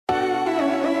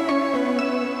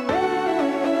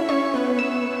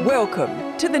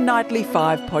Welcome to the Nightly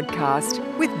 5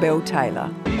 podcast with Belle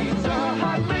Taylor.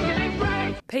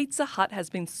 Pizza Hut has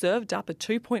been served up a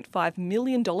 $2.5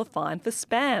 million fine for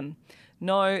spam.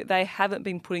 No, they haven't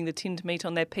been putting the tinned meat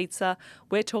on their pizza.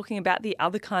 We're talking about the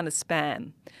other kind of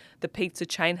spam. The pizza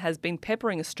chain has been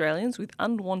peppering Australians with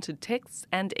unwanted texts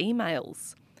and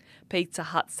emails. Pizza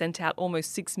Hut sent out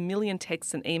almost 6 million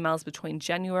texts and emails between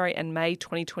January and May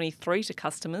 2023 to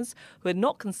customers who had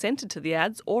not consented to the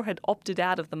ads or had opted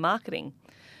out of the marketing.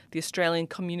 The Australian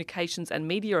Communications and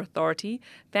Media Authority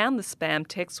found the spam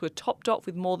texts were topped off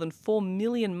with more than 4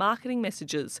 million marketing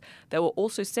messages. They were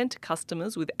also sent to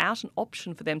customers without an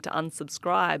option for them to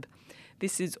unsubscribe.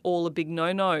 This is all a big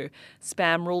no-no.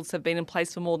 Spam rules have been in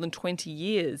place for more than 20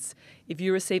 years. If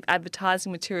you receive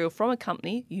advertising material from a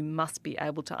company, you must be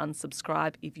able to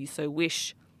unsubscribe if you so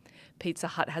wish. Pizza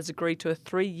Hut has agreed to a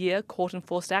 3-year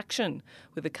court-enforced action,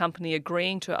 with the company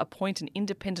agreeing to appoint an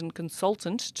independent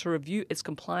consultant to review its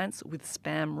compliance with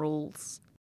spam rules.